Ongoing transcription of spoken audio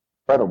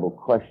incredible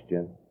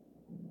question.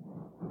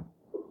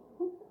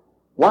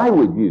 Why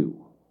would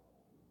you,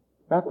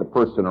 not the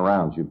person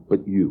around you,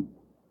 but you,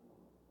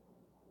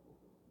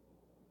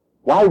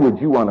 why would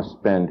you want to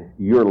spend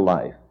your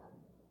life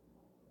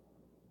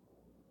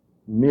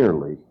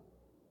merely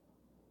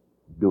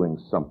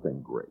doing something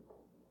great?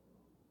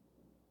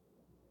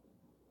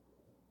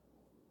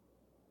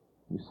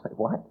 You say,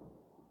 what?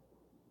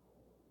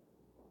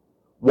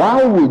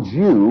 Why would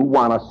you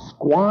want to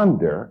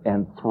squander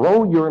and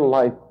throw your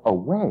life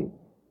away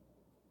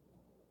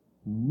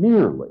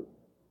merely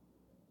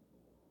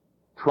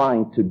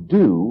trying to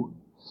do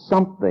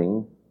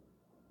something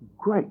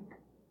great?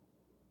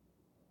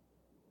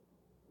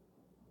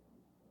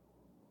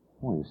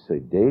 Well, you say,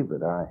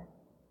 David, I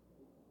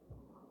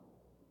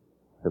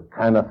have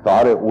kind of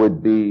thought it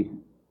would be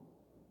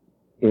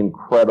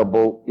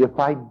incredible if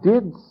I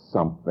did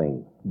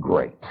something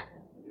great.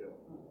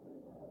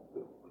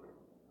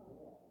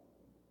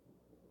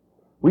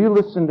 Will you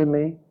listen to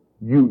me?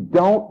 You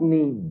don't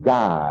need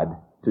God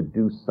to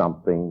do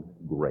something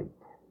great.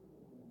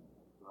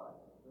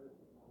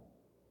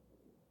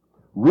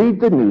 Read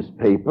the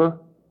newspaper,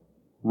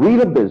 read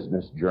a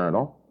business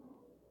journal,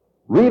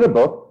 read a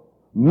book.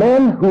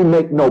 Men who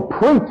make no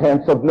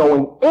pretense of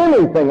knowing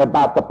anything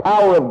about the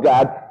power of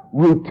God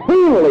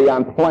routinely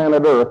on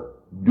planet Earth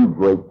do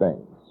great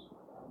things.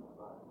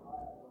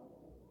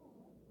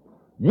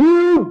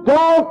 You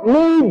don't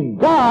need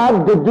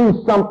God to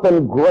do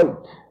something great.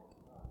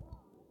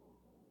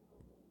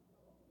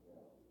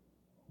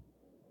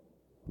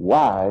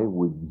 Why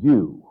would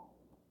you,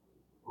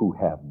 who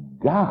have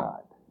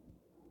God,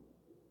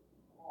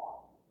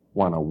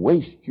 want to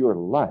waste your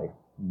life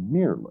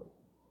merely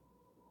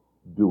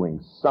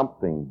doing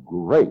something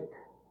great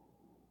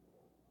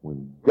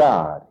when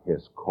God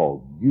has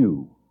called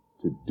you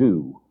to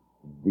do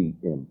the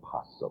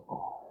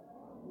impossible?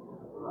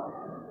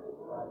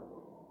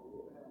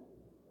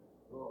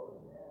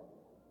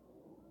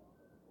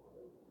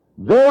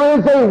 There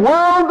is a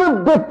world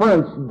of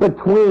difference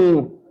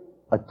between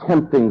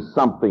attempting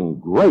something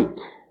great.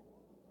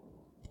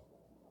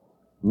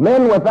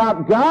 Men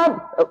without God,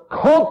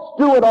 cults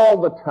do it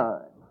all the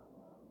time.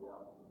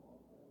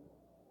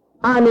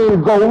 I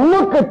mean, go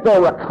look at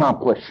their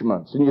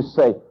accomplishments and you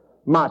say,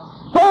 my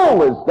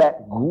soul is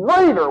that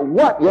great or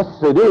what? Yes,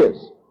 it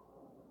is.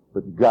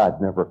 But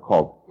God never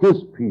called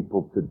His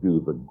people to do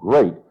the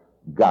great.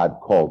 God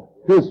called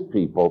His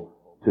people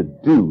to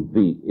do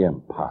the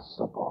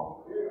impossible.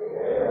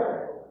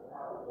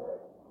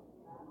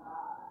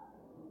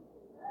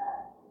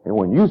 And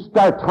when you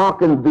start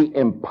talking the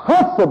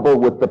impossible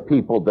with the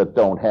people that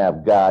don't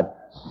have God,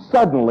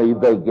 suddenly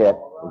they get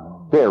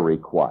very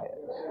quiet.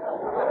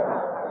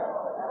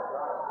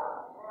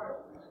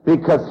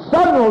 Because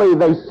suddenly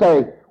they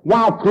say,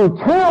 while through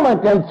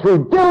talent and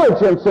through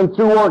diligence and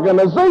through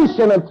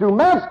organization and through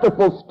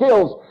masterful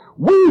skills,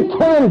 we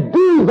can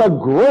do the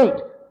great,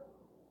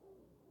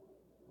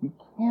 we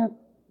can't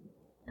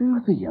do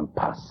the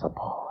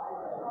impossible.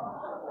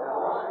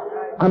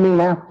 I mean,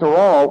 after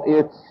all,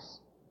 it's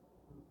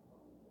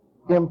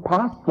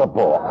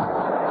impossible.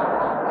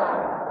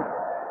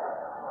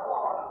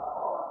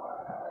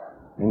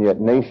 And yet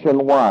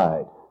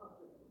nationwide,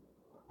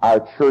 our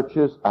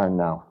churches are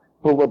now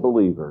full of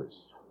believers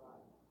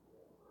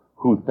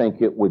who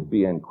think it would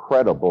be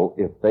incredible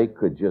if they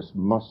could just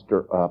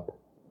muster up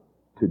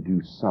to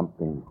do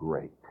something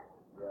great.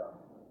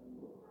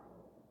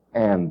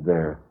 And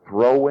they're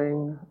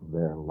throwing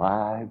their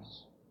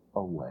lives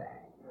away.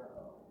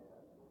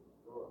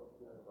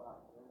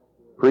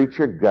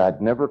 Preacher,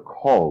 God never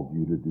called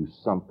you to do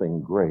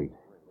something great.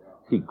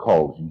 He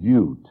calls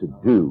you to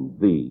do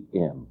the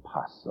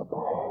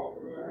impossible.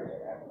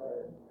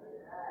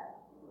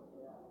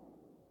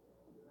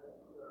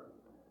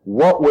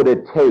 What would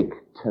it take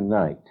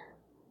tonight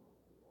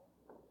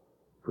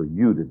for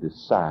you to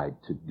decide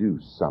to do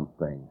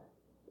something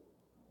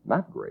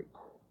not great?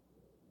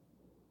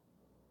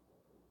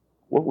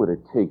 What would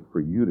it take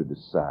for you to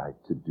decide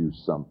to do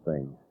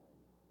something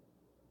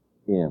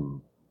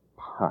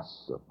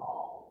impossible?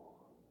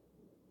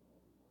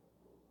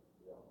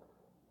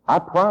 I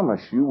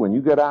promise you, when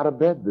you get out of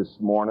bed this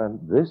morning,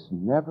 this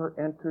never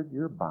entered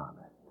your bonnet.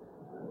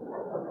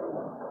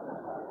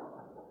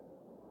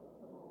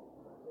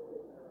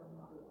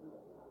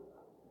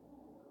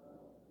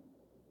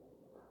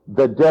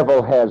 The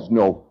devil has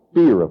no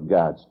fear of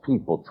God's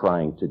people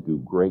trying to do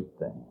great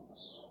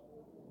things,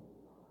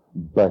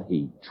 but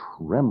he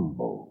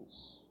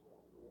trembles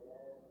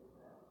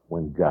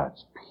when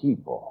God's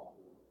people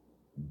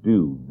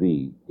do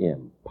the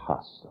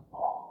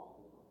impossible.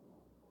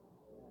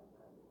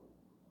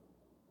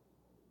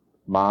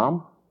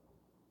 Mom,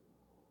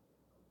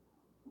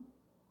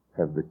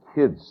 have the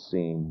kids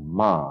seen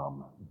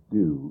Mom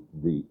do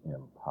the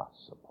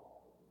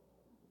impossible?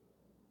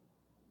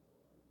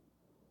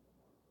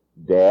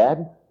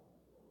 Dad,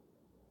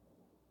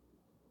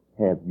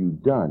 have you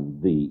done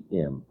the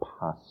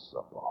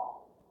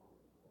impossible?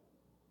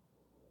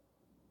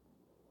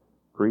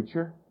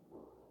 Preacher,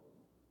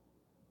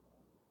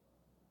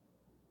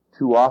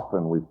 Too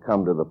often we've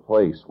come to the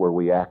place where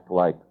we act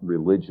like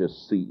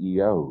religious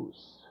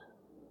CEOs.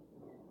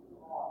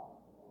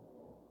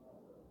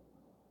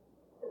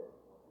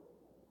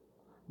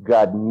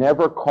 God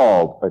never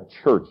called a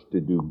church to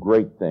do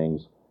great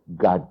things.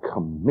 God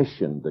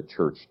commissioned the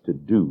church to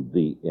do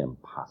the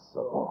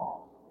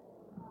impossible.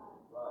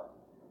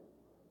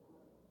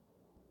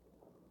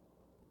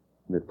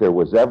 If there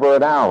was ever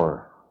an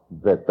hour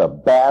that the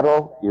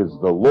battle is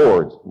the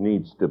Lord's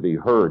needs to be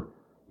heard,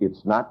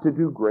 it's not to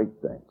do great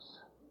things.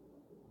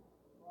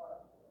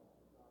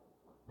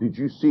 Did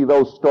you see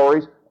those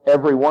stories?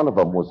 Every one of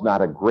them was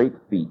not a great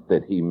feat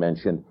that he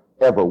mentioned.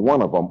 Every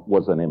one of them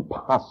was an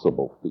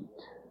impossible feat.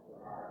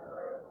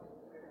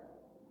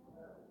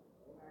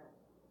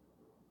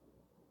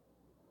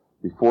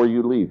 Before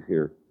you leave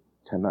here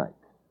tonight,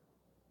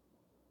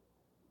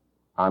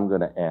 I'm going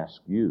to ask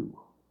you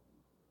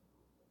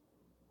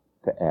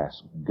to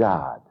ask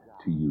God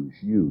to use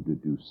you to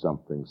do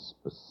something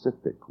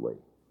specifically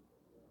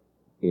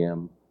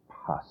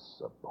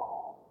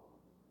impossible.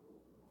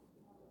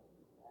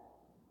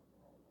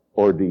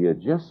 Or do you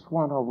just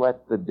want to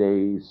let the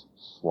days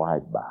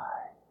slide by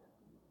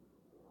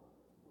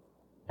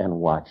and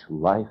watch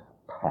life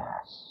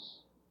pass?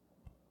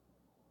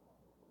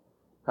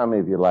 How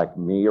many of you, like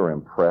me, are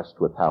impressed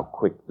with how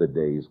quick the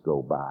days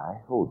go by?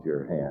 Hold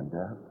your hand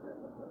up.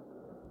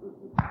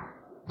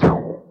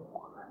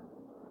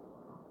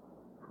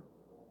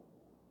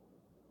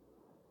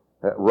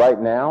 Right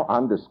now,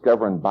 I'm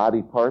discovering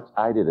body parts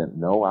I didn't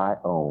know I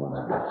owned.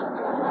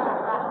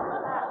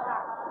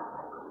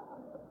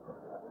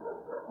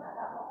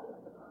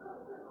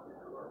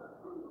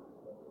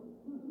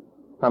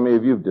 How many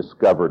of you have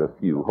discovered a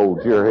few?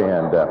 Hold your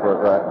hand up.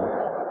 Right.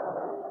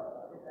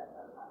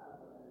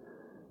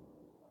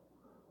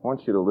 I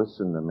want you to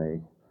listen to me.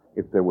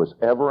 If there was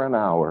ever an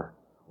hour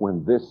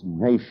when this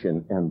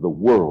nation and the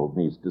world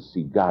needs to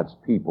see God's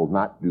people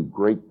not do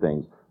great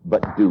things,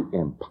 but do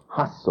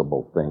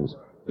impossible things,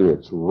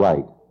 it's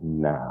right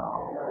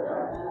now.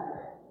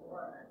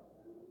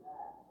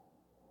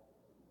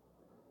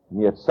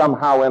 And yet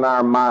somehow in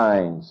our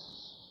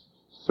minds,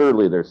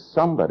 surely there's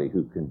somebody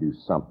who can do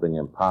something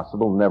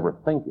impossible, never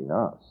thinking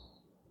us.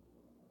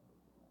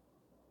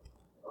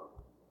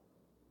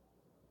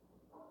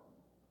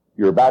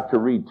 You're about to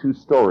read two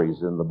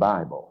stories in the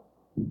Bible.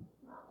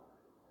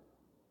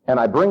 And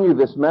I bring you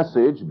this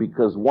message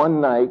because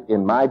one night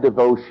in my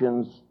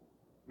devotions,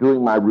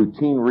 doing my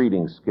routine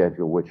reading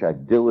schedule, which I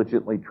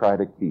diligently try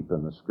to keep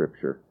in the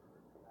Scripture,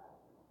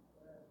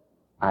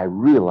 I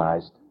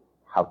realized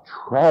how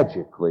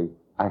tragically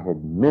I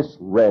had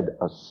misread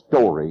a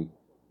story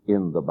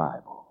in the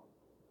Bible.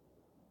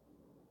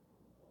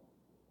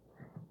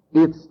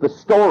 It's the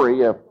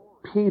story of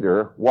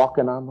Peter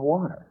walking on the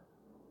water.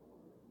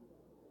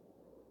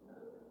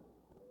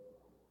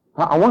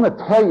 I want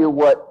to tell you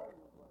what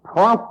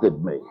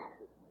prompted me.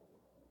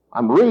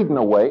 I'm reading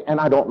away,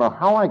 and I don't know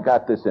how I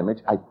got this image.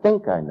 I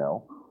think I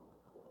know.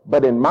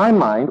 But in my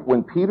mind,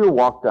 when Peter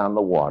walked on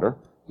the water,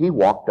 he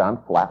walked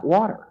on flat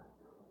water.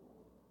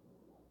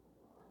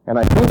 And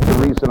I think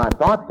the reason I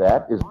thought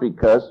that is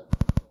because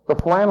the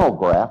flannel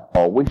graph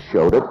always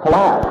showed it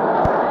flat.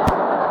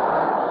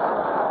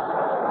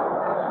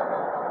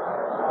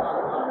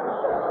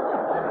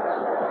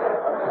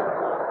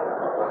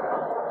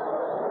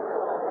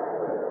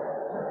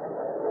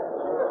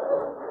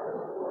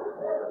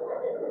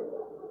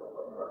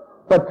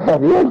 But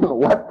that isn't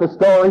what the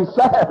story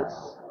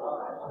says.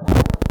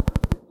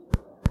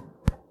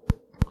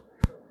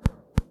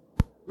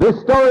 This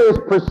story is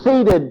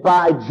preceded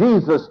by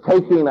Jesus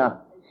taking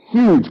a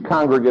huge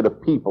congregate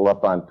of people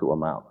up onto a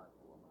mountain.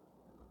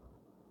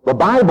 The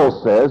Bible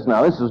says,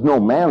 now this is no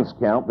man's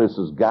count, this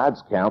is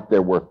God's count,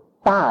 there were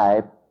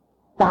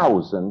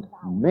 5,000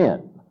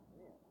 men,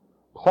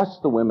 plus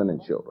the women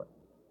and children.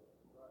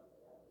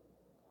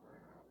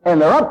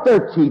 And they're up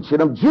there teaching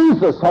them.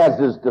 Jesus has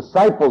his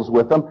disciples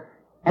with them,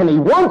 and he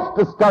wants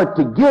to start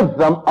to give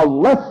them a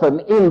lesson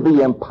in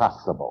the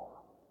impossible.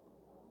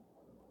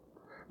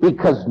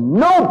 Because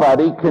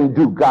nobody can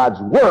do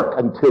God's work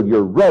until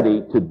you're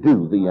ready to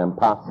do the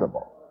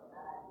impossible.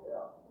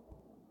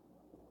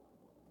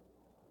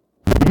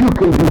 You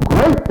can do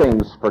great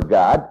things for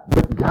God,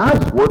 but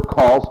God's work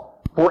calls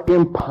for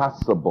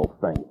impossible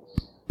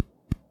things.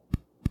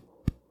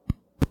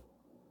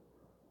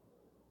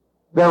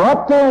 They're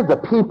up there, the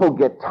people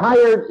get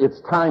tired, it's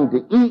time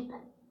to eat.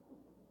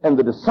 And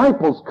the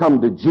disciples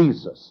come to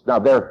Jesus. Now,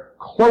 they're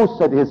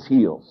close at his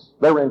heels.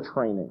 They're in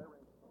training.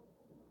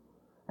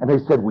 And they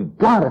said, we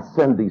got to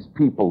send these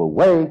people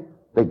away.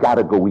 They got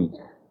to go eat.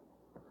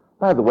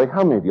 By the way,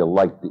 how many of you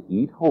like to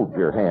eat? Hold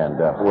your hand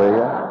up, will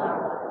you?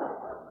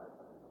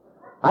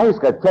 I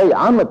just got to tell you,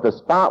 I'm at the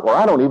spot where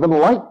I don't even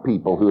like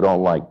people who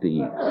don't like to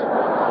eat.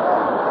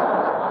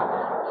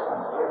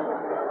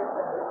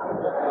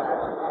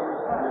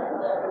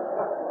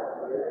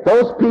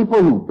 Those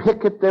people who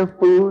pick at their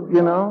food,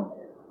 you know,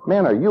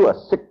 man, are you a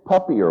sick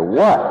puppy or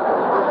what?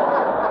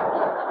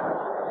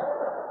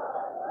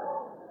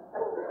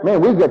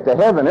 Man, we get to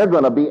heaven, there's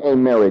going to be a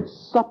marriage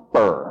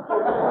supper.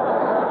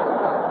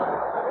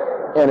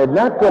 And it's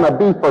not going to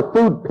be for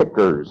food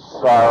pickers,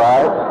 all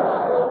right?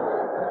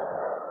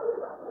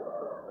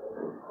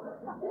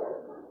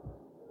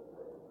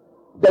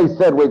 They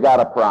said, we got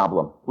a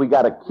problem. We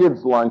got a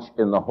kid's lunch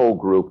in the whole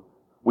group.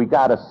 We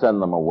got to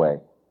send them away.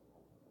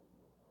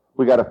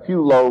 We got a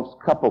few loaves,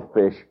 couple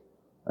fish.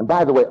 And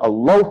by the way, a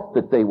loaf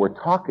that they were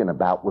talking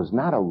about was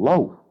not a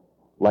loaf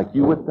like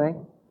you would think.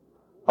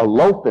 A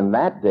loaf in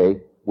that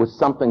day was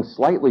something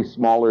slightly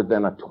smaller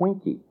than a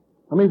Twinkie.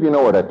 How many of you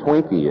know what a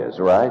Twinkie is,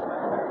 right?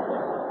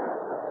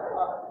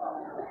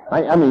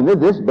 I mean,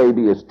 this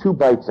baby is 2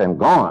 bites and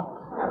gone.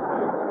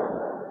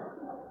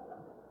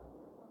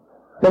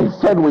 They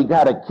said, we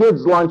got a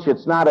kid's lunch.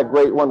 It's not a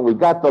great one. We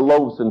got the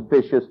loaves and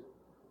fishes.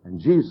 And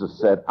Jesus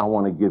said, I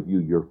want to give you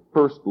your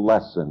first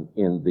lesson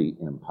in the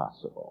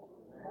impossible.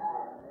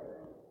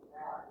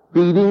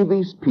 Feeding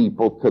these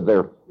people to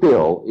their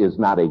fill is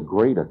not a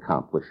great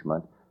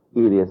accomplishment.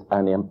 It is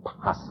an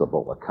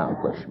impossible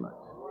accomplishment.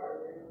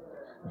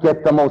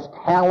 Get the most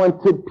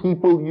talented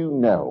people you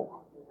know.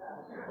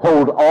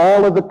 Hold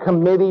all of the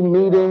committee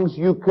meetings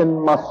you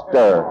can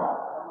muster.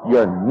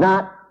 You're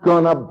not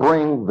going to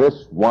bring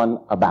this one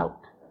about.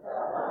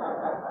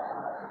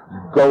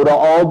 Go to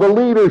all the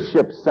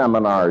leadership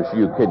seminars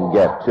you can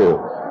get to.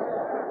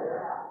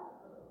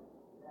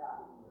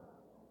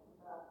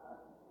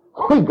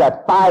 We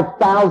got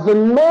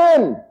 5,000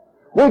 men.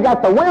 We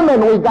got the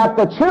women. We got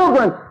the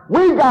children.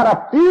 We got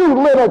a few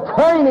little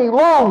tiny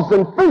loaves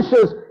and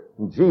fishes.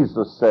 And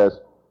Jesus says,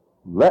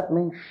 let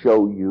me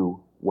show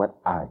you what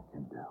I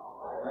can do.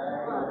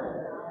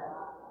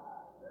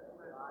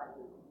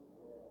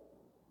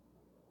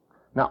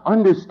 Now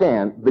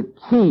understand, the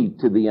key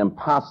to the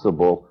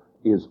impossible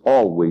is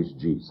always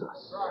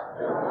Jesus.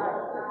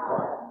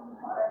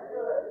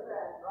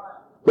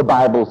 The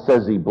Bible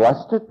says he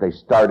blessed it. They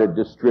started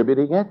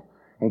distributing it.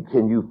 And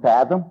can you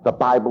fathom? The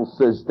Bible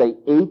says they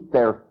ate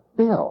their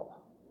fill.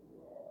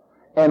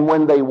 And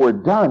when they were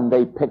done,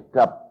 they picked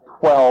up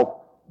 12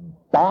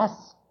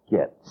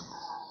 baskets.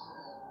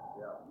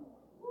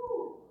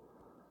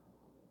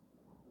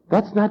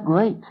 That's not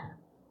great.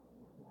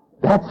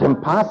 That's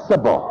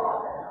impossible.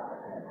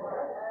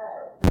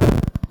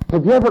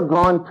 Have you ever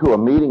gone to a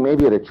meeting,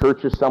 maybe at a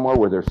church or somewhere,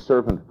 where they're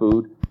serving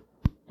food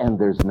and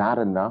there's not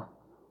enough?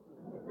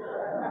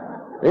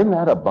 Isn't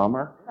that a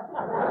bummer?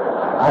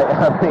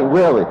 I mean,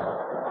 really.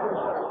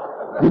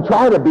 You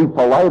try to be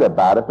polite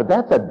about it, but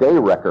that's a day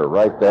wrecker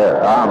right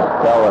there.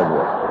 I'm telling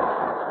you.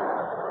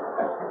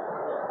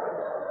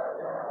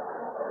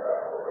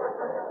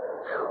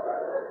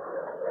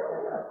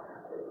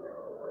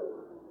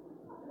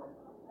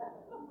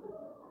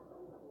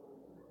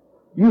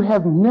 You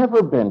have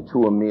never been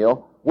to a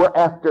meal where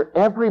after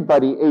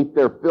everybody ate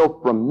their fill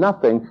from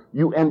nothing,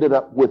 you ended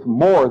up with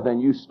more than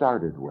you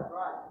started with.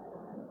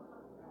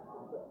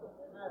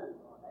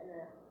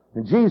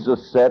 And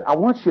Jesus said, I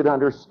want you to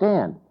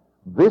understand,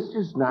 this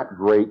is not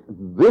great,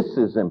 this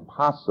is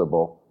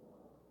impossible.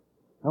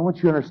 I want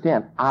you to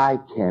understand, I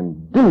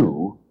can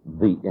do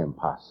the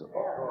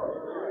impossible.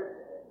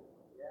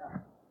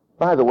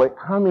 By the way,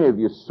 how many of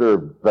you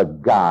serve the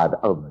God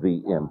of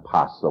the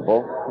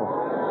impossible?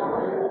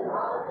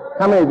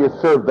 How many of you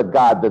serve the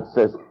God that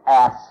says,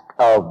 ask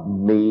of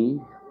me?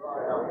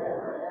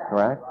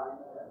 Right?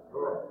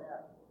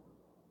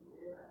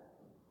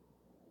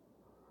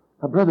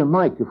 Now, Brother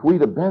Mike, if we'd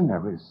have been there,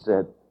 we'd have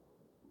said,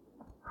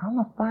 how in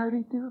the fire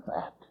did he do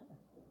that?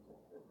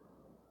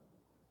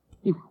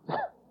 You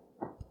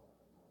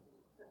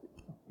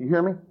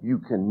hear me? You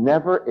can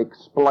never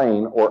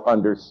explain or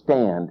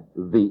understand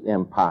the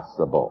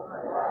impossible.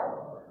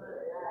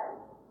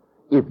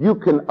 If you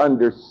can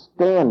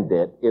understand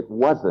it, it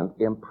wasn't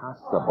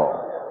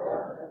impossible.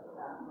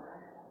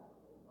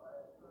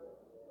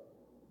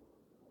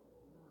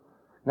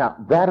 Now,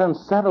 that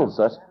unsettles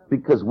us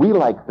because we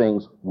like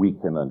things we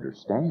can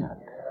understand.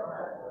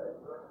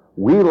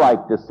 We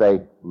like to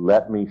say,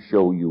 let me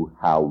show you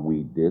how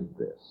we did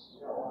this.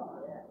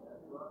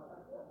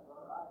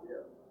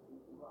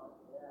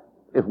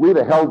 If we'd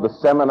have held the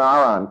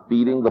seminar on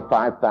feeding the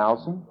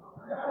 5,000,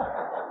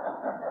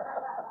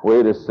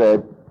 we'd have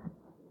said,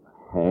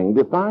 hanged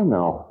if I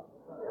know.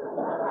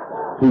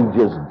 He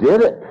just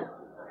did it.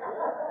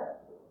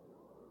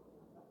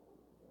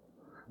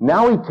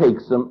 Now he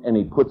takes them and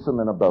he puts them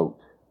in a boat.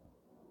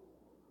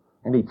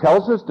 And he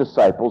tells his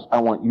disciples, I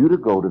want you to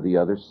go to the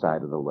other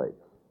side of the lake.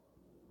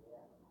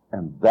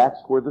 And that's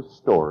where the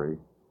story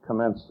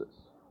commences.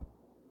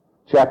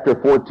 Chapter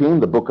 14,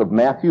 the book of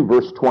Matthew,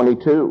 verse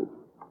 22.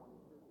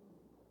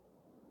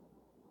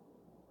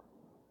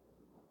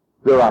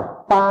 There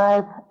are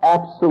 5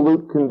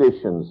 absolute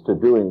conditions to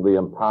doing the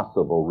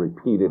impossible,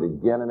 repeated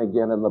again and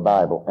again in the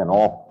Bible, and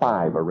all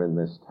 5 are in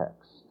this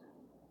text.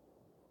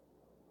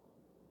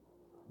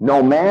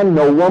 No man,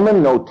 no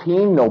woman, no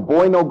teen, no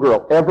boy, no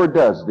girl ever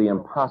does the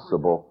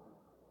impossible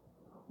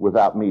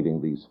without meeting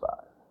these 5.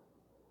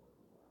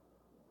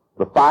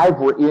 The 5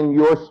 were in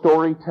your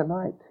story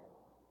tonight.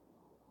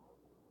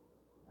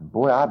 And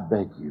boy, I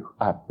beg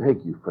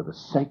you for the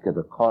sake of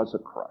the cause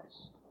of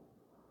Christ,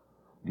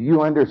 Do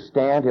you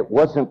understand? It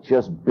wasn't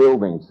just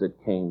buildings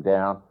that came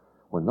down.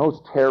 When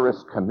those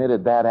terrorists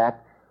committed that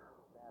act,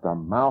 the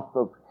mouth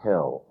of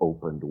hell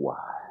opened wide.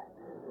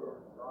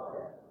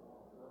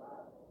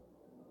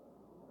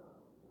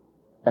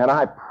 And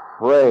I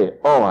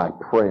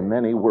pray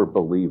many were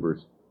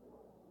believers.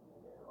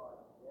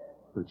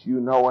 But you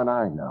know and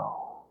I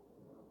know.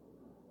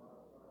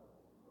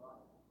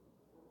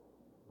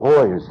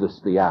 Boy, is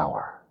this the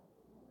hour.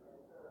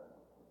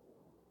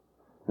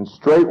 And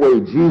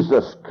straightway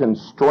Jesus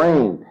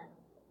constrained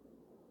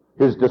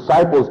his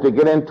disciples to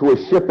get into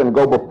a ship and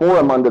go before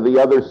him unto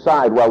the other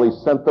side while he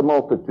sent the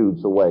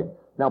multitudes away.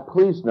 Now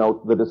please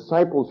note, the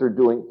disciples are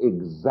doing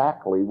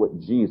exactly what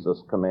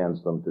Jesus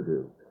commands them to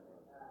do.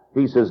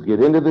 He says,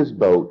 get into this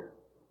boat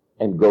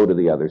and go to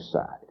the other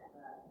side.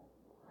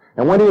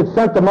 And when he had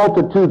sent the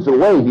multitudes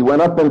away, he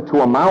went up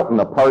into a mountain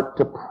apart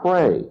to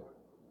pray.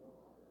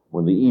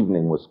 When the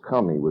evening was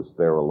come, he was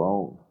there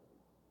alone.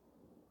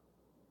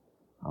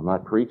 I'll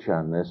not preach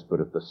on this, but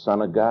if the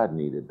Son of God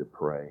needed to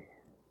pray,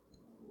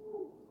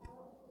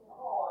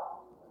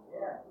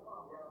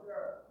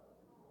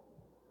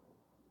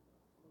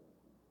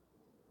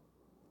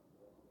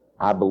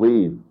 I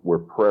believe we're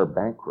prayer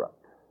bankrupt.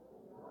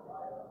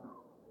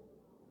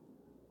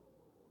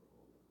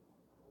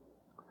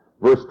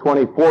 Verse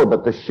 24,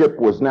 but the ship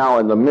was now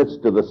in the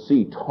midst of the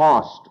sea,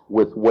 tossed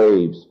with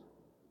waves.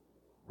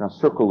 Now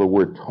circle the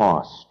word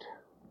tossed.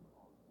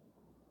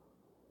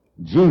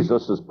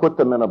 Jesus has put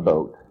them in a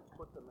boat.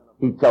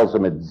 He tells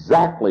them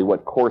exactly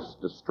what course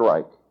to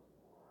strike.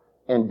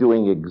 And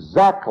doing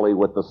exactly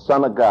what the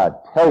Son of God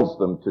tells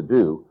them to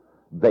do,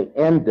 they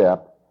end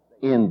up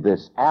in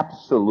this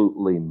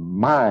absolutely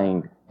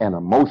mind and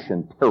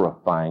emotion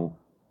terrifying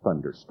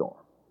thunderstorm.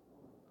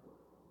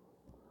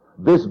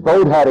 This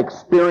boat had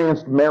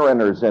experienced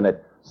mariners in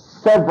it.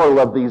 Several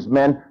of these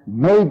men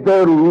made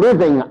their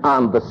living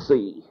on the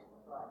sea.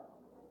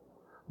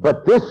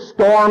 But this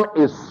storm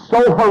is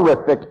so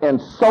horrific and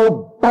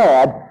so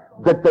bad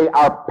that they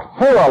are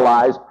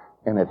paralyzed,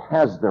 and it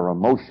has their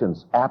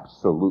emotions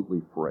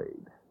absolutely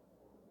frayed.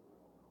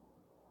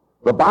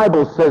 The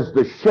Bible says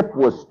the ship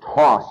was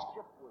tossed.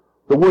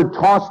 The word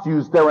tossed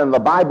used there in the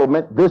Bible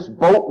meant this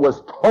boat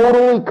was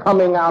totally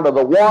coming out of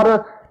the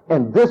water,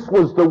 and this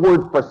was the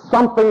word for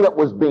something that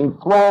was being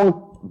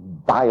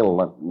thrown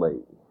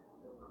violently.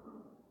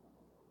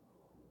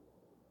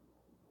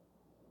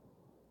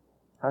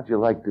 How'd you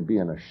like to be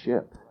in a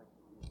ship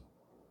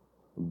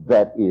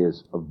that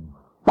is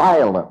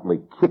violently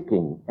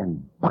kicking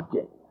and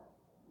bucking?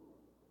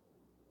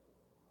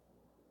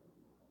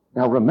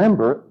 Now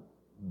remember,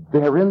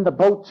 they're in the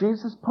boat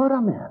Jesus put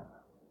them in.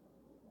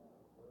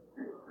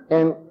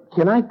 And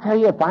can I tell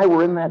you, if I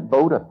were in that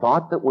boat, a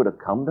thought that would have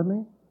come to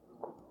me?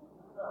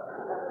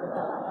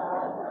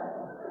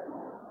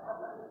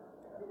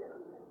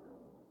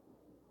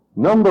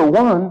 Number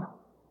one,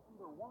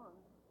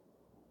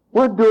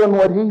 we're doing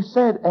what he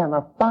said, and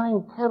a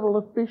fine kettle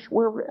of fish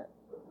we're in.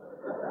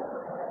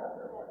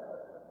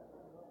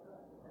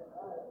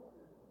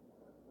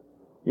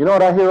 You know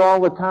what I hear all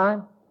the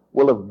time?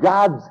 Well, if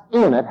God's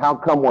in it, how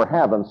come we're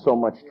having so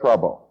much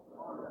trouble?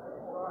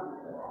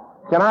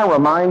 Can I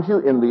remind you,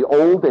 in the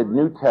Old and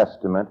New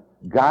Testament,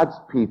 God's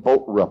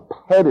people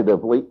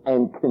repetitively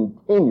and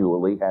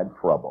continually had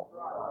trouble.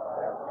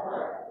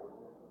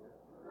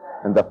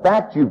 And the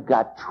fact you've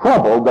got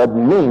trouble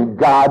doesn't mean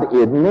God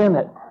isn't in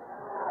it.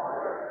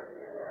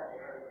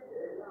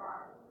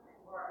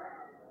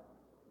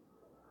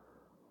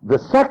 The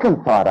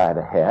second thought I'd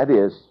have had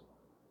is,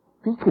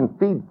 if he can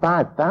feed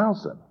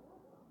 5,000,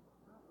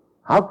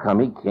 how come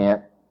he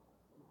can't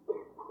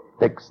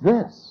fix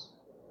this?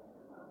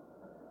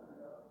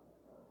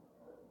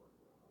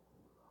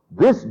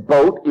 This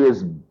boat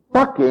is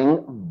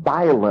bucking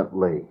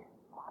violently.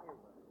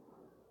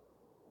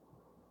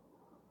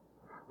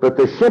 But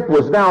the ship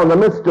was now in the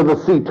midst of the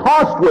sea,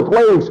 tossed with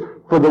waves,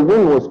 for the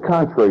wind was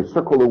contrary.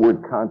 Circle the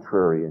word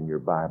contrary in your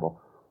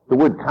Bible. The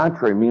word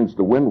contrary means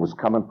the wind was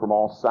coming from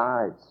all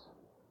sides.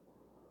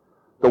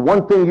 The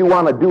one thing you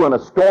want to do in a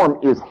storm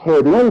is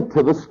head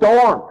into the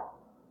storm.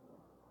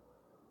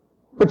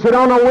 But you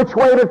don't know which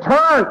way to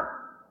turn.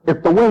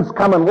 If the wind's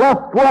coming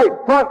left, right,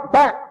 front,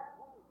 back.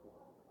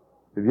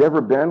 Have you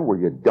ever been where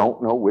you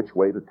don't know which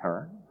way to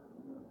turn?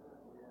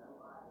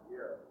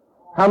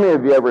 How many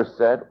of you ever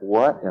said,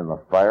 what in the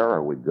fire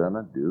are we going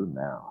to do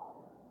now?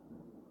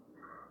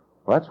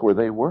 Well, that's where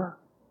they were.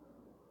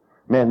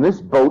 Man,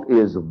 this boat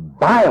is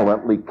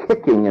violently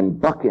kicking and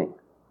bucking.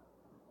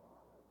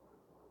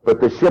 But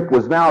the ship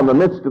was now in the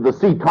midst of the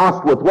sea,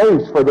 tossed with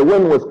waves, for the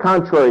wind was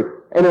contrary.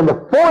 And in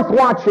the fourth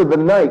watch of the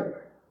night,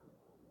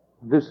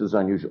 this is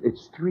unusual,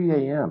 it's 3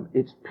 a.m.,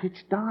 it's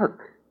pitch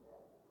dark.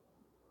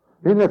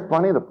 Isn't it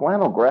funny? The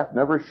flannel graph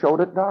never showed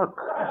it dark.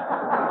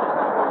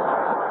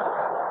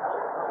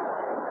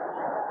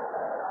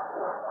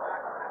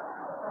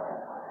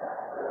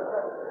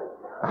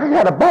 I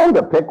had a bone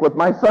to pick with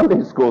my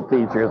Sunday school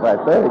teachers, I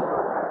think.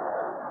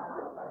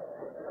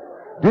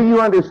 Do you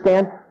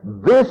understand?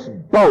 This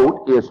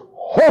boat is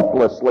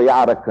hopelessly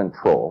out of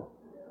control.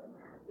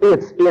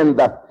 It's in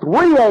the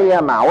 3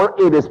 a.m. hour.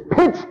 It is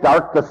pitch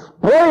dark. The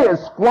spray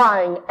is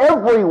flying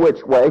every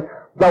which way.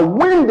 The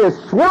wind is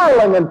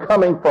swirling and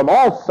coming from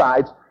all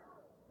sides.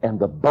 And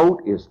the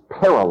boat is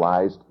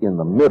paralyzed in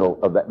the middle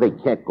of that. They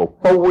can't go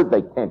forward.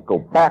 They can't go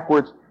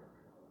backwards.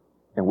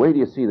 And where do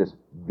you see this?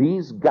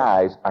 These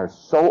guys are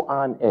so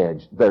on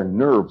edge. Their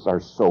nerves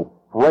are so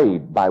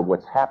frayed by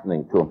what's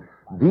happening to them.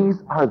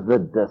 These are the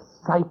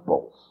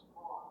disciples.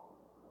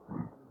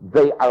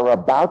 They are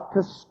about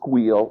to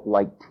squeal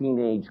like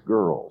teenage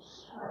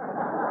girls.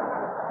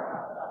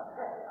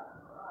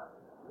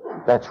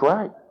 That's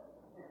right.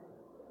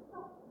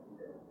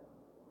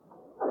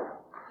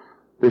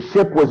 The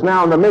ship was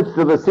now in the midst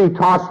of the sea,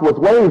 tossed with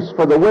waves,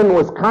 for the wind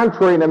was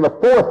contrary, and in the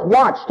fourth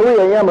watch,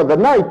 3 a.m. of the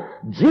night,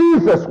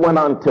 Jesus went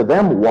unto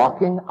them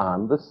walking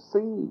on the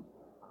sea.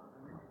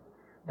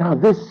 Now,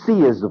 this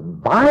sea is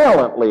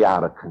violently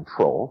out of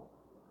control,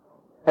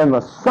 and the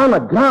Son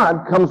of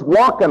God comes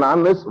walking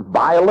on this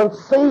violent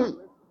sea.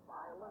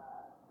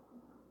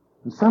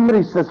 And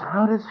somebody says,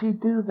 how does he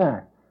do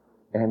that?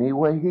 Any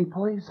way he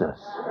pleases.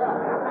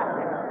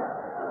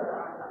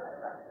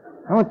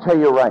 I want to tell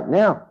you right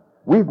now,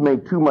 we've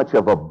made too much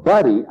of a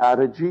buddy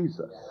out of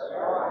Jesus.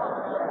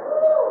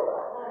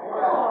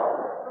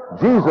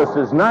 Jesus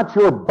is not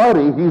your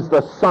buddy, he's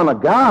the Son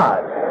of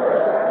God.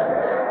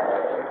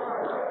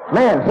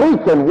 Man, he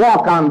can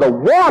walk on the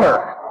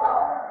water.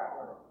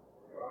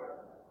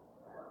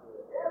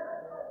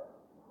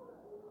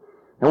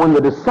 And when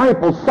the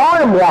disciples saw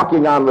him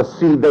walking on the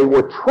sea, they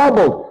were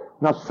troubled.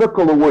 Now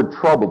circle the word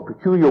troubled,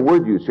 peculiar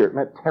word use here. It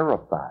meant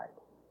terrified.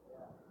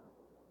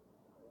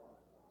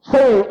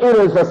 Saying, it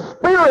is a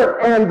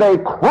spirit, and they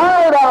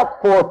cried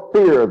out for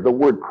fear. The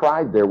word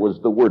cried there was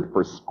the word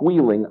for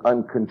squealing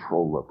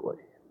uncontrollably.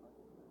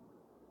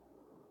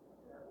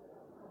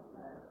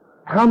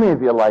 How many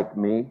of you, like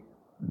me,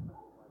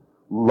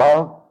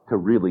 love to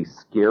really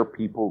scare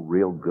people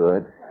real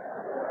good?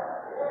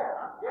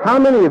 How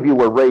many of you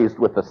were raised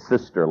with a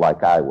sister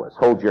like I was?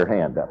 Hold your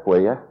hand up,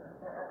 will you?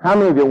 How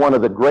many of you, one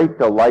of the great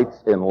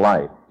delights in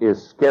life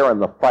is scaring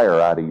the fire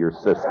out of your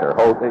sister?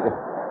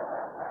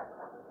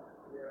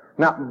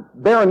 Now,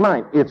 bear in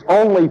mind, it's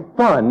only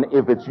fun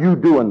if it's you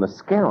doing the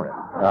scaring,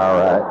 all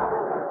right?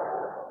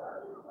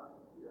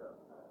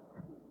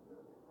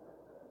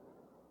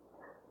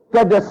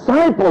 The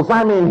disciples,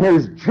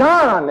 here's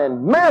John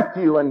and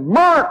Matthew and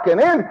Mark, and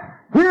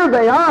here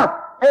they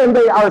are, and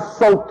they are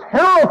so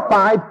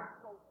terrified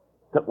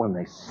that when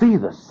they see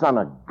the Son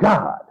of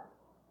God,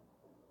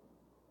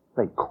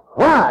 they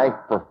cry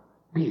for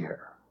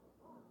fear.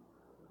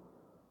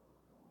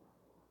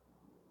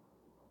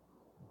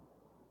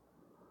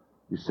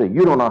 You say,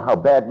 you don't know how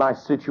bad my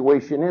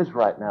situation is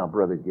right now,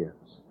 Brother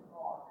Gibbs.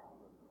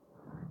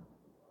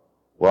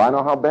 Well, I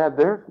know how bad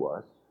theirs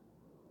was.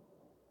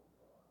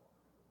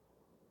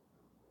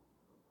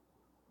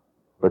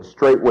 But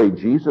straightway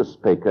Jesus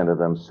spake unto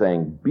them,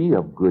 saying, be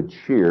of good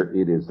cheer,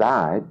 it is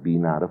I, be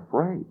not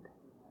afraid.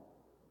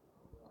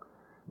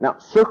 Now,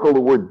 circle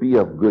the word be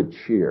of good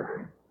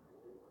cheer.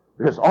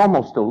 There's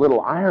almost a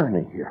little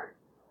irony here.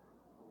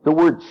 The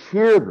word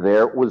cheer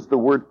there was the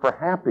word for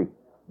happy.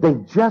 They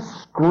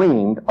just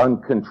screamed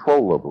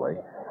uncontrollably.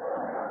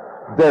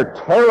 They're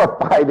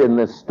terrified in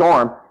this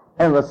storm,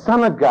 and the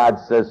Son of God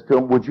says to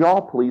them, would you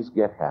all please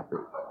get happy?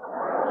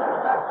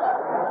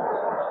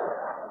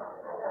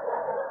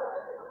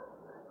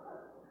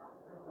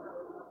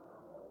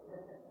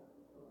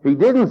 He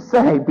didn't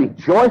say be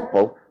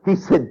joyful. He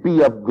said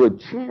be of good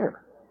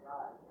cheer.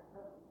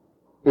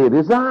 It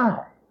is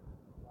I.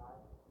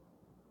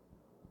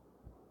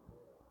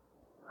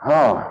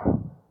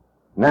 Oh,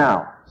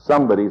 now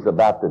somebody's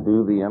about to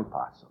do the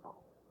impossible.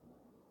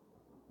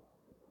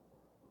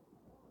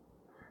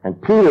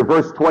 And Peter,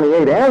 verse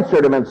 28,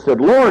 answered him and said,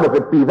 Lord, if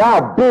it be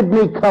thou, bid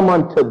me come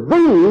unto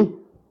thee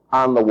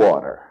on the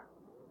water.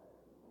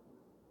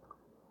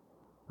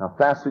 Now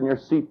fasten your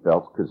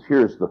seatbelts, because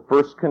here's the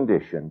first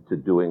condition to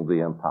doing the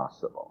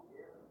impossible.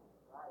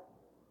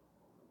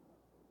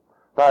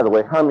 By the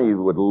way, how many of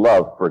you would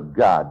love for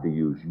God to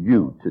use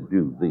you to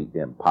do the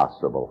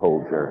impossible?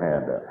 Hold your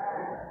hand up.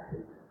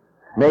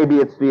 Maybe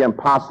it's the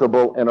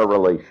impossible in a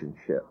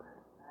relationship.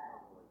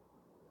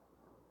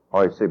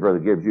 Or you say, Brother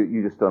Gibbs,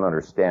 you just don't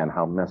understand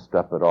how messed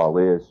up it all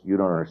is. You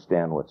don't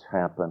understand what's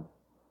happened.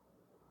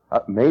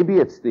 Maybe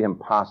it's the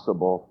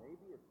impossible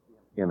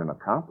in an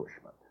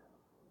accomplishment.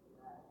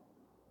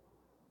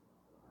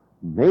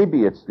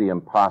 Maybe it's the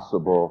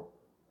impossible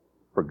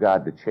for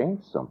God to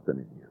change something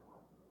in you.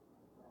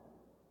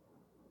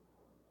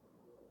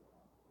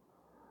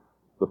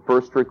 The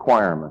first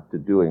requirement to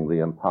doing the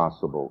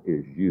impossible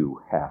is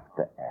you have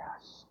to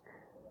ask.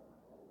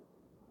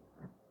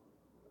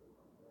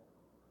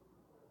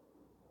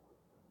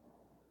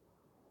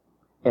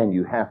 And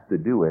you have to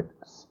do it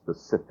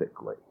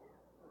specifically.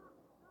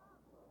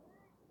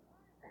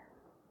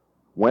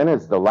 When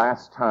is the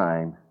last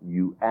time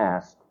you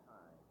asked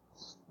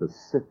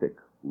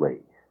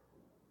specifically?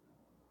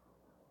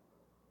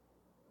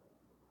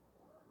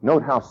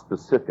 Note how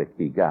specific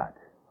he got.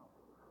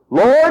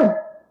 Lord,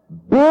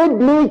 bid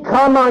me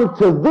come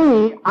unto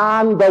thee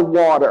on the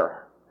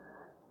water.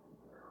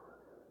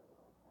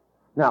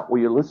 Now, will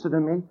you listen to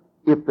me?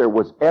 If there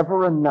was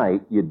ever a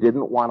night you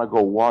didn't want to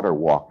go water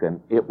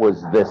walking, it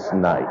was this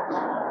night.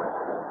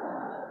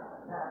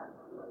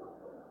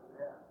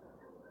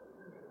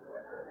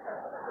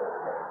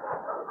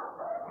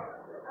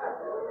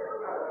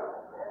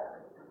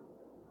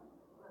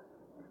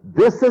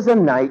 This is a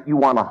night you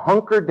want to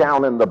hunker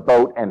down in the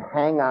boat and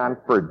hang on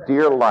for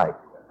dear life.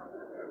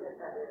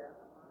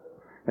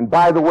 And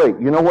by the way,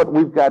 you know what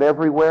we've got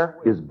everywhere?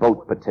 Is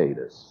boat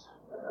potatoes.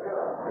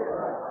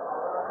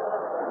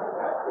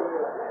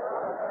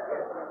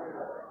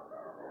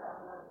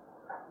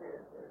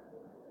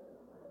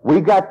 We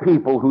got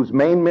people whose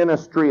main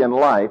ministry in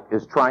life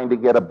is trying to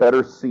get a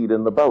better seat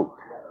in the boat.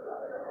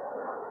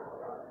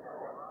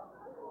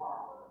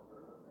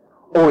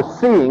 Or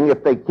seeing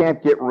if they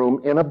can't get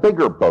room in a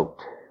bigger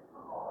boat.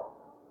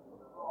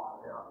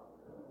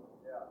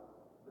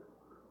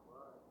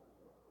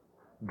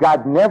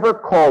 God never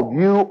called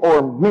you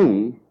or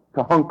me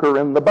to hunker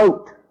in the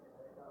boat.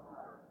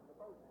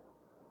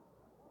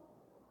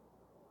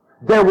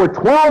 There were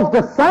 12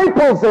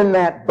 disciples in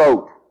that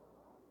boat.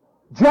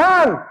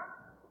 John,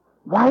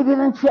 why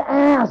didn't you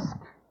ask?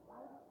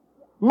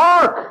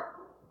 Mark,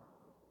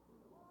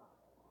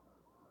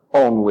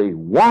 only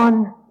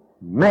one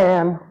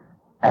man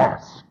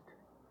asked,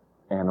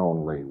 and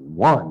only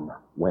one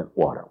went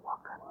water walking.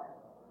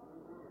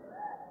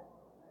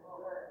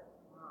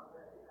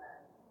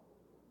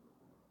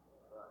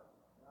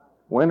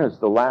 When is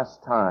the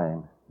last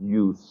time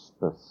you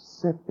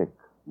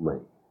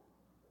specifically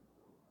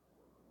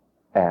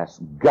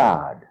asked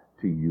God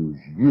to use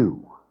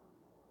you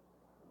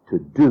to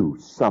do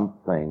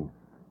something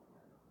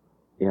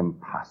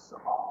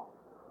impossible?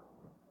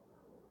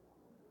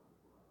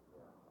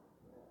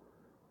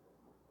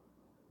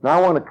 Now,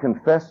 I want to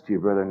confess to you,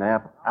 Brother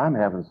Knapp, I'm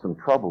having some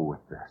trouble with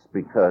this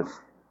because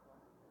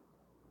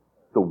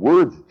the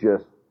words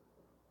just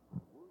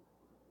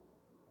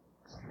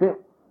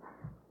fit.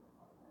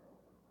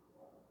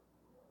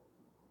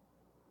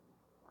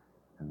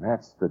 And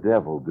that's the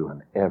devil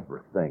doing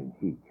everything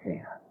he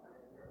can.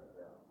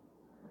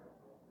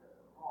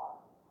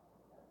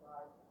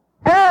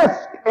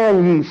 Ask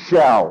and ye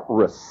shall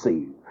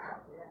receive.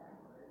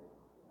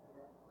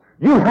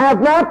 You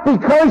have not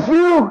because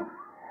you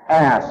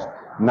ask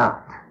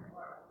not.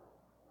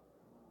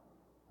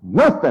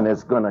 Nothing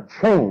is going to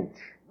change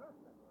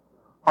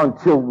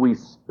until we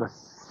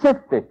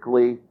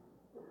specifically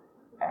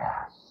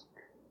ask.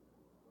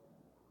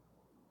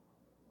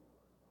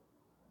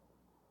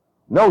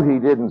 No, he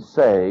didn't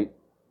say,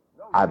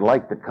 I'd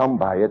like to come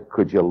by it.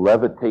 Could you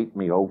levitate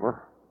me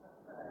over?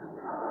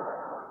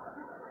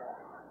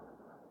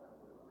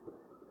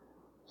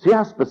 See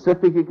how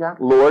specific he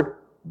got? Lord,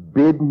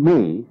 bid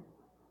me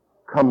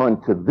come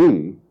unto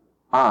thee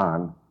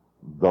on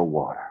the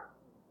water.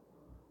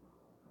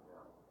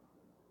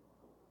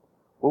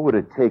 What would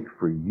it take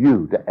for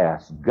you to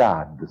ask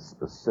God the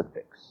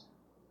specifics?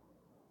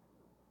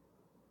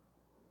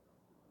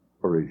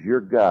 Or is your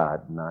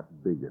God not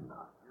big enough?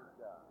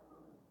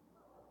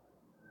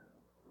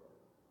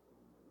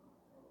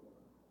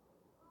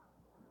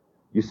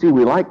 You see,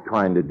 we like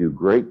trying to do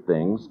great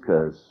things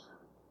because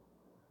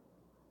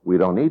we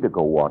don't need to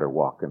go water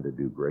walking to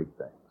do great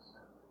things.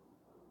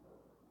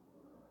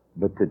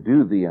 But to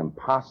do the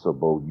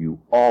impossible, you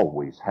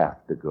always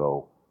have to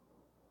go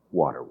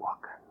water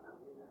walking.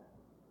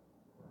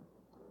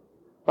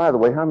 By the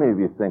way, how many of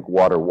you think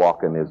water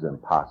walking is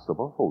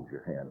impossible? Hold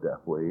your hand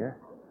up, will you?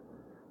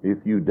 If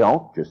you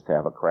don't, just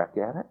have a crack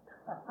at it.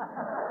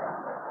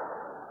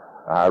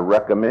 I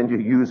recommend you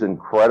use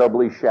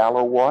incredibly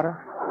shallow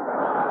water.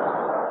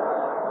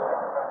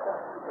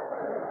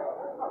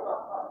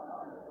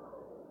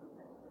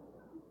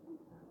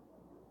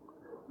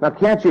 Now,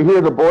 can't you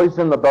hear the boys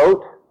in the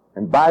boat?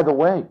 And by the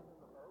way,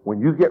 when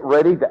you get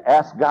ready to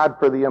ask God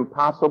for the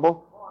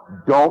impossible,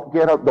 don't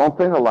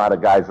think a lot of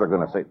guys are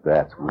going to say,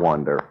 that's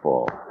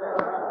wonderful.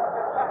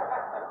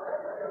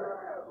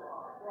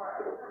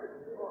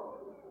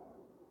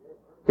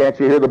 Can't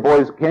you hear the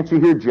boys? Can't you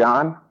hear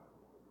John?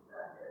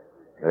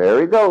 There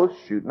he goes,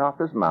 shooting off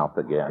his mouth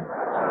again.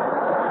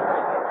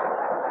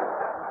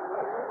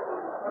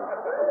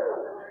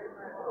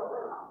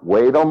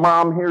 Wait till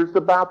Mom hears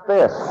about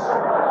this.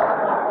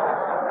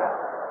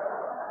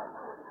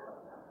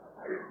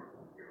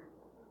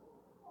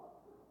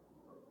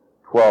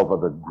 12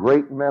 of the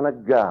great men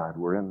of God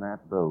were in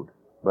that boat,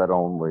 but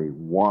only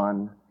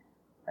one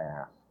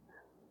asked.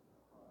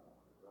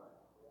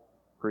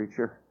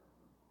 Preacher,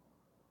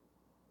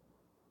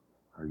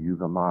 are you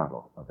the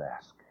model of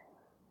asking?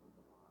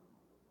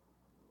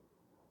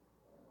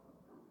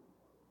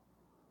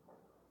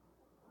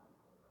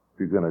 If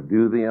you're going to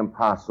do the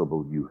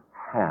impossible, you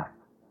have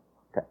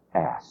to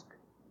ask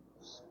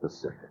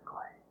specifically.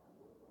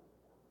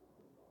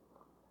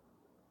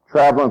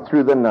 Traveling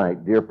through the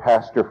night, dear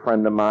pastor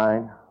friend of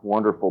mine,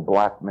 wonderful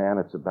black man,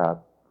 it's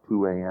about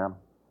 2 a.m.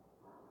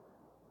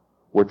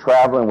 We're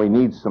traveling, we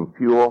need some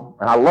fuel.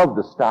 And I love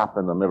to stop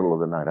in the middle of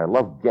the night. I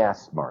love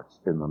gas marts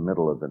in the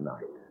middle of the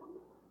night.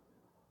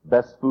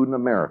 Best food in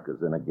America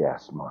is in a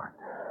gas mart.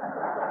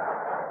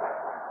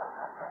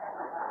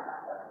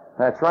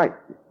 That's right.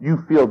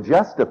 You feel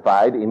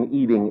justified in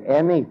eating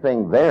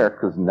anything there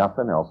because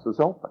nothing else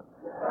is open.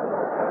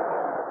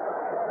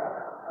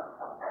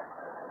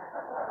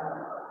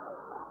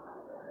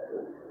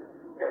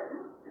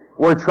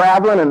 We're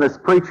traveling, and this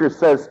preacher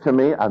says to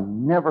me, I'll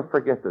never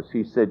forget this.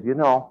 He said, you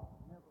know,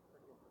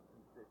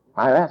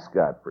 I asked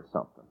God for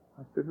something.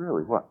 I said,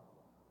 really, what?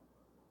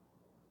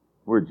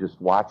 We're just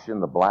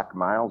watching the black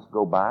miles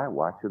go by,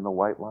 watching the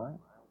white line,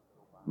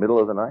 middle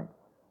of the night.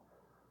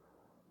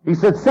 He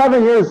said,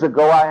 7 years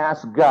ago, I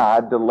asked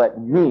God to let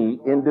me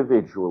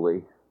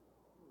individually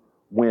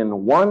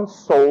win one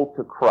soul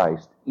to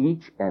Christ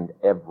each and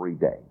every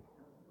day.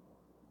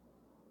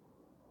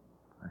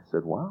 I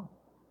said, wow.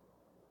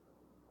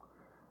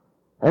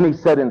 And he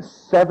said, in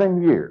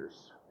 7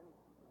 years,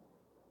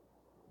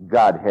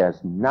 God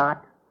has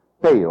not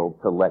failed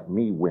to let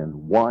me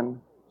win one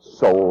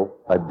soul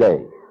a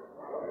day,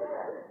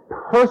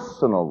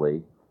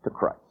 personally to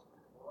Christ.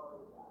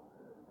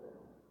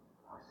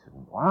 I said,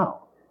 wow.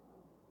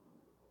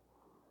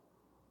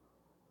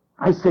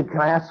 I said,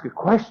 can I ask a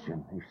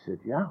question? He said,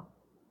 yeah.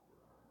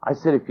 I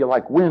said, if you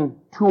win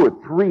 2 or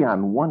 3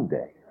 on one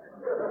day,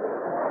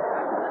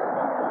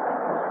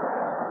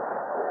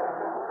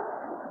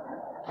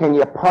 can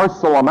you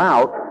parcel them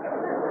out?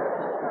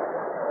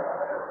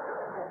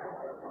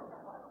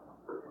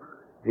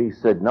 He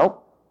said,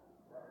 nope.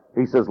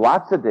 He says,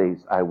 lots of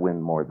days I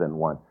win more than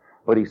one.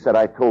 But he said,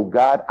 I told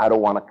God I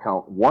don't want to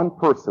count one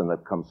person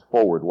that comes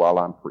forward while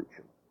I'm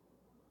preaching.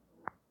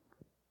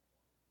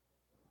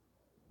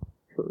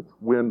 So it's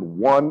win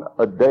one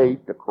a day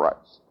to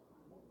Christ.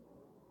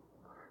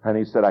 And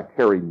he said, I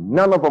carry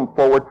none of them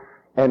forward.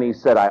 And he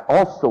said, I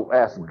also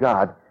asked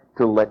God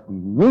to let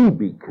me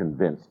be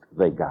convinced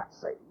they got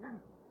saved.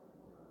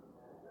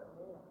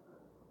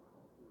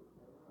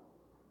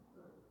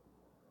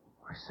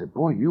 I said,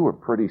 boy, you were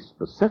pretty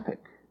specific.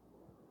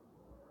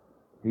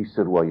 He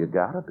said, well, you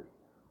gotta be,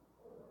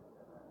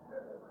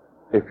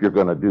 if you're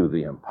going to do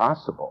the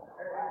impossible.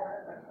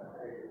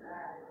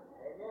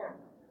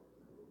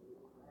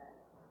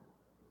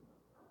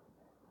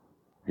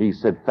 He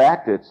said,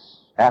 fact,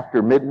 it's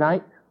after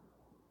midnight.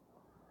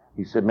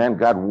 He said, man,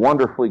 God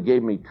wonderfully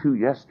gave me 2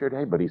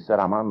 yesterday, but he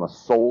said, I'm on the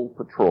soul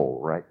patrol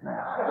right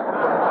now.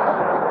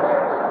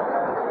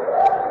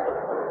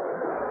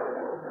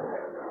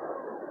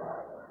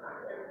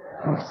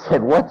 He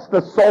said, what's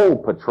the soul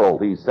patrol?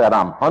 He said,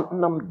 I'm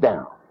hunting them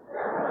down.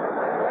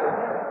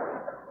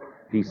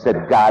 He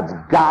said, God's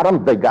got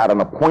them. They got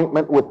an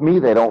appointment with me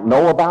they don't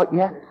know about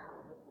yet.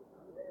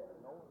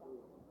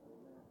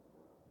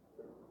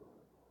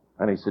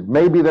 And he said,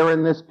 maybe they're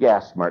in this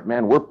gas mart.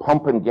 Man, we're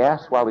pumping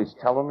gas while he's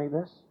telling me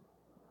this.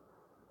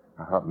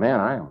 I thought, man,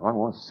 I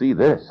want to see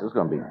this. This is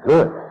going to be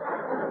good.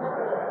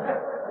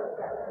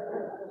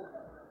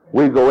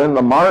 We go in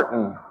the mart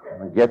and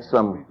get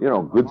some,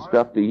 good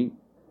stuff to eat.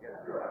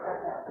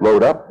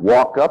 Load up,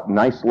 walk up,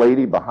 nice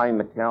lady behind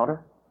the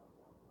counter.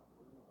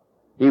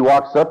 He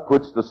walks up,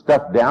 puts the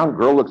stuff down,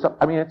 girl looks up.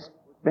 It's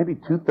maybe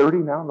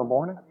 2:30 now in the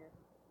morning.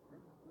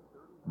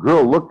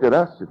 Girl looked at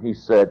us and he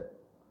said,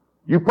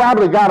 you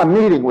probably got a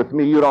meeting with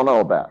me you don't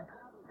know about.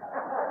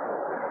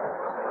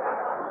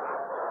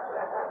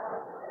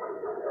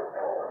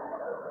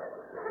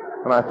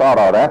 And I thought,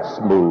 oh, that's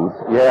smooth.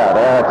 Yeah,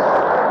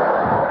 that's...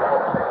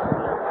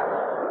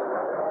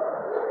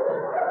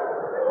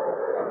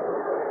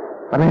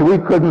 we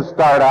couldn't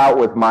start out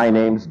with my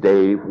name's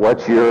Dave,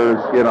 what's yours,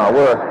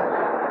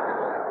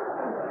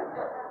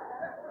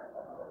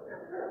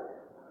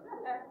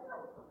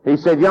 He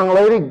said, young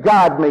lady,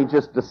 God may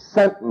just have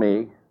sent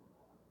me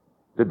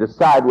to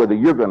decide whether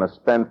you're going to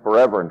spend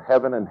forever in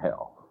heaven and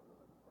hell.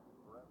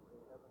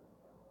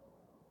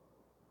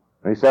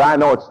 And he said, I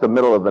know it's the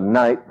middle of the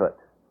night, but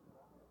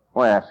I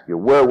want to ask you,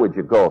 where would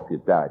you go if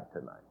you died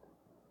tonight?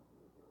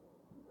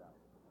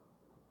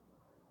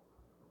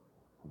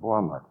 Boy,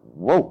 I'm like,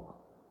 whoa.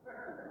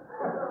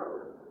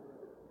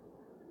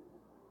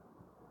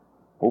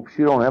 Hope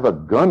she don't have a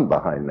gun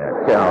behind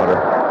that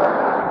counter.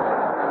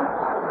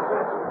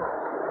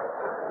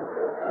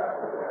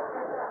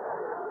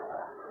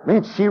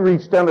 Man, she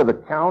reached under the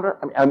counter.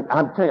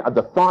 I'm telling you,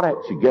 the thought of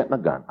she getting a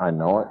gun, I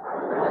know it.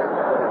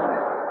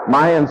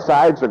 My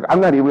insides are, I'm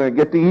not even going to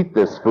get to eat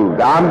this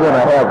food. I'm going to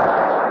have...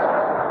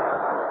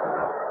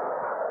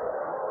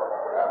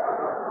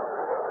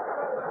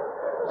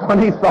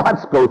 Funny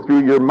thoughts go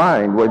through your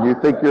mind when you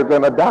think you're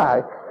going to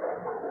die.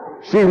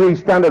 She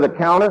reached under the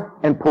counter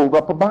and pulled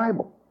up a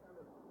Bible.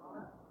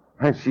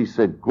 And she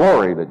said,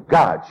 glory to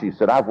God. She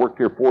said, I've worked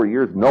here 4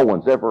 years. No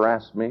one's ever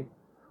asked me.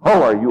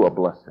 Oh, are you a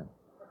blessing?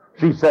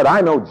 She said,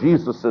 I know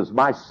Jesus is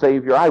my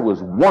Savior. I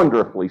was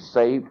wonderfully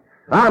saved.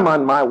 I'm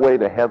on my way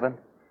to heaven.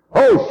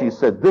 Oh, she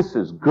said, this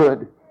is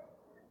good.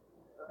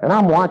 And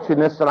I'm watching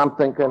this and I'm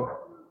thinking,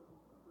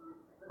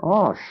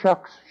 oh,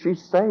 shucks,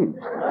 she's saved.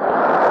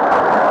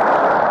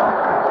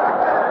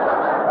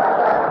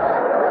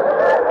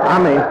 I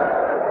mean,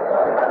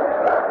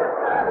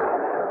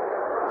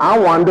 I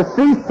wanted to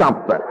see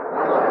something.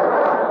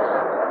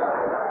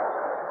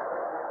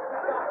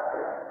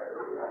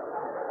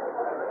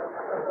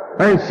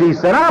 And she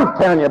said, I'm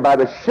telling you, by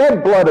the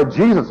shed blood of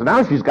Jesus, and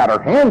now she's got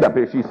her hand up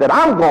here, she said,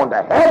 I'm going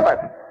to heaven.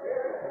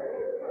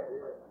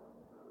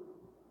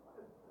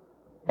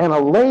 And a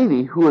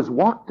lady who has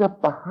walked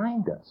up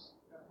behind us,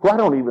 who I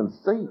don't even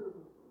see,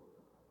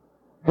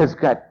 has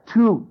got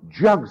 2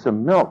 jugs of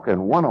milk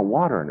and 1 of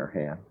water in her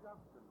hand.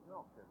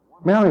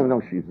 I mean, I don't even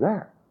know she's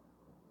there.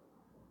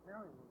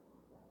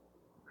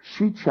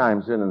 She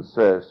chimes in and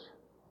says,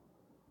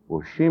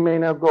 well, she may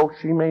not go,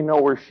 she may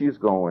know where she's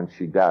going when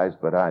she dies,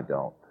 but I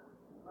don't.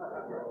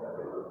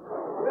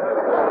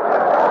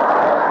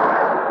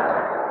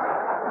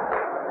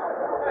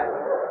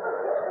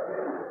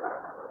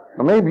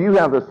 Now, maybe you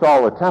have this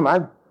all the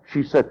time.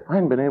 She said, I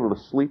haven't been able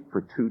to sleep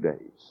for 2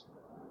 days.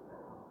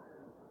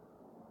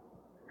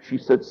 She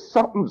said,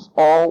 something's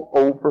all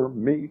over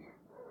me.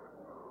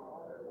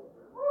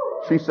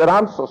 She said,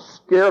 I'm so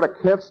scared I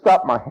can't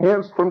stop my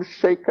hands from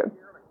shaking.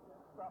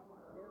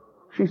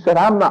 She said,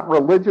 I'm not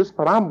religious,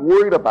 but I'm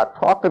worried about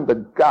talking to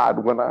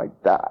God when I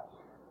die.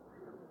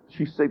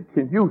 She said,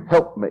 can you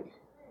help me?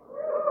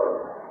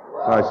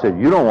 I said,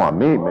 you don't want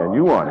me, man.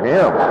 You want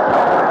him.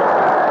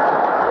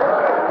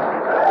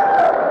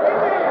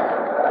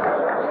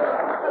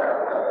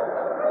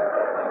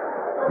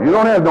 You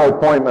don't have no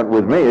appointment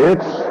with me.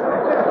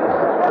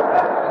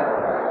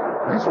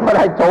 That's what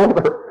I told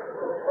her.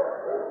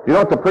 You know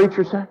what the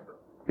preacher said?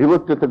 He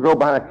looked at the girl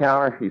behind the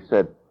counter. He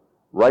said,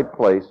 right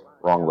place,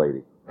 wrong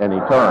lady. And he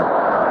turned.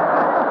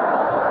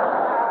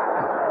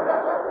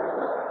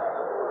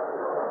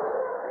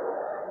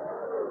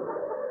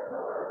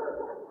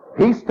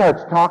 He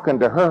starts talking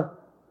to her.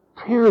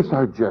 Tears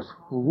are just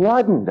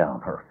flooding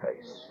down her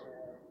face.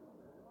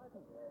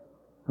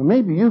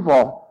 Maybe you've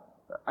all...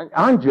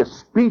 I'm just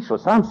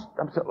speechless. I'm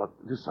saying, look,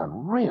 this is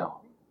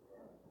unreal.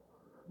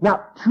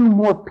 Now, 2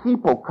 more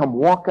people come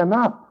walking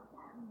up.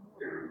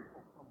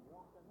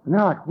 And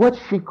they're like, what's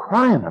she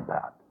crying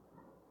about?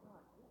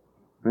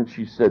 And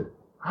she said,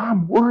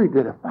 I'm worried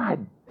that if I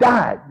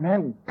died,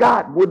 man,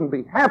 God wouldn't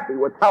be happy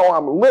with how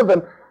I'm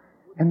living.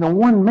 And the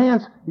one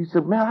man, he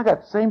said, man, I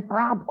got the same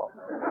problem.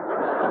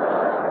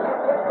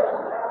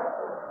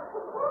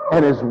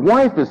 And his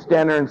wife is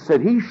standing there and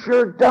said, he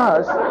sure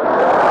does.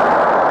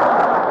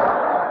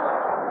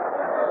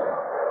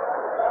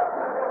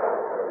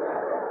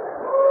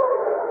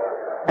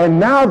 And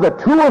now the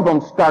 2 of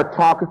them start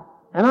talking,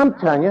 and I'm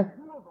telling you,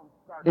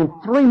 in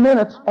 3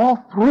 minutes, all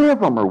 3 of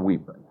them are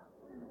weeping.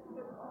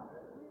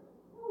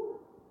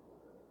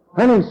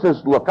 And he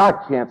says, look, I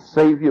can't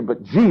save you,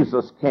 but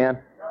Jesus can.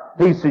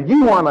 He said,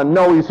 you want to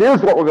know? He said,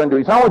 here's what we're going to do.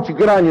 He said, I want you to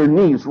get on your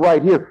knees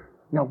right here.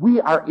 Now, we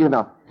are in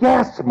a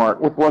gas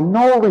mart with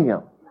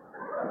linoleum.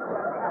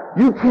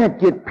 You can't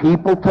get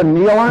people to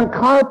kneel on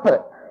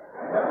carpet.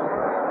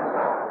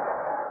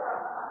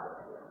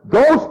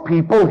 Those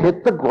people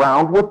hit the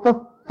ground with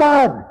the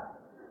thud.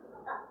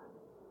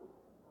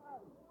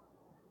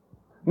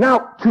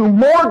 Now, 2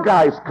 more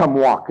guys come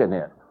walking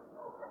in.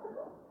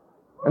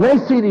 And they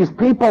see these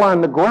people on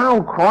the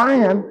ground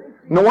crying.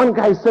 And the one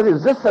guy said,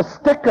 is this a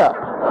stick-up?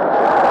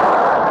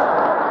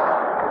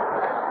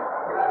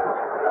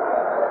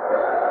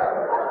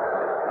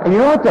 And you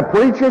know what the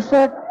preacher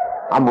said?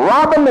 I'm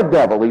robbing the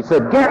devil. He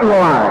said, get in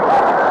line.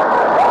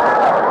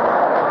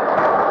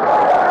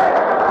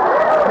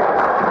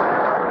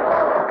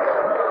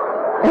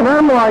 And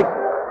I'm like,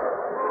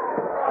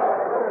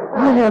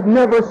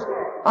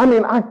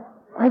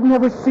 I've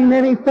never seen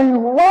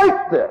anything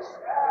like this.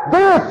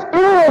 This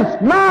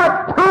is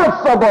not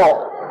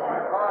possible.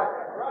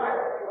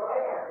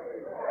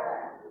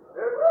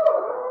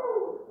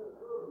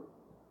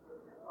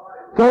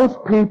 Those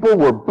people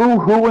were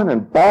boo-hooing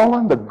and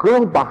bawling. The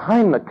girl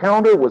behind the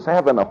counter was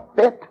having a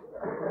fit.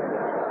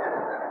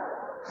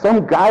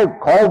 Some guy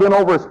called in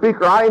over a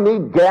speaker, I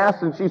need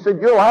gas, and she said,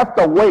 you'll have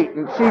to wait.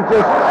 And she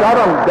just shut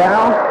him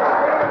down.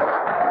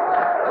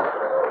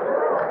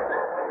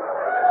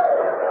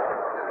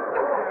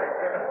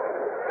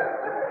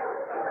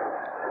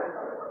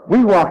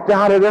 We walked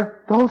out of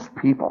there. Those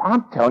people,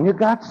 I'm telling you,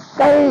 got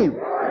saved.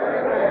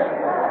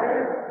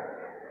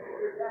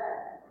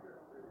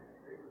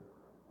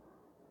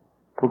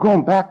 We're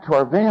going back to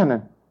our van,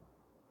 and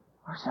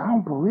I said, I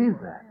don't believe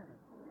that.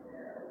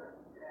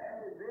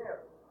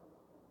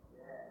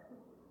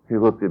 He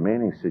looked at me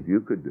and he said,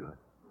 you could do it.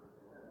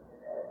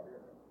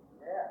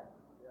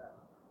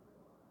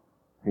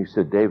 He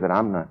said, David,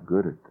 I'm not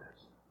good at this.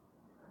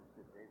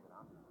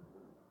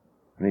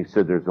 And he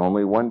said, there's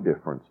only one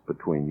difference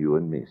between you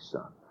and me,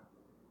 son.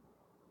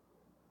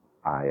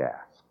 I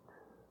asked.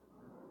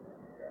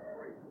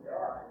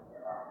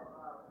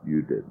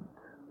 You didn't.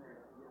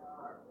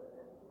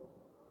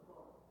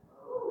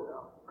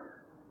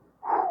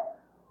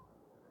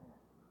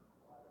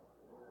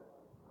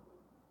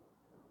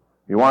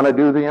 You want to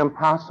do the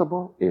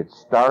impossible? It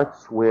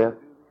starts with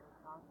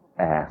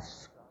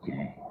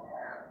asking.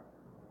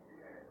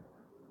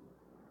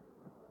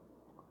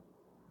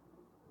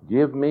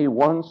 Give me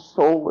one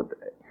soul a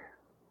day,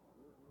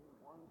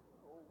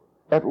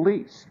 at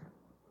least.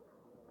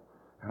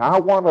 And I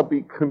want to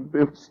be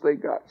convinced they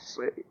got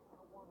saved.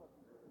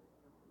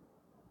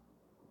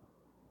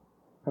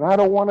 And I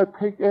don't want to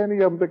take any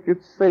of them that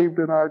get saved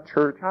in our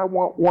church. I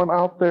want one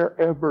out there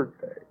every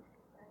day.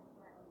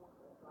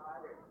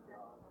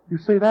 You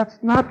see, that's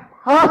not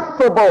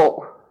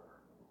possible.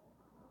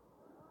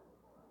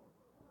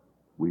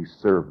 We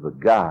serve the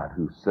God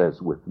who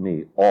says with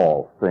me,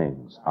 all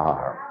things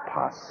are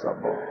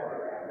possible.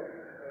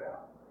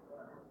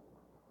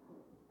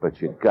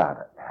 But you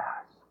gotta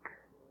ask.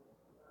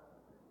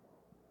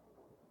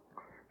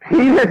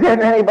 Peter,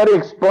 didn't anybody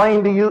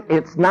explain to you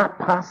it's not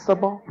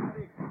possible?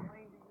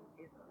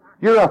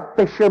 You're a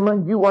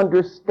fisherman. You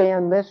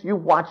understand this. You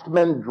watched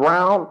men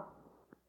drown.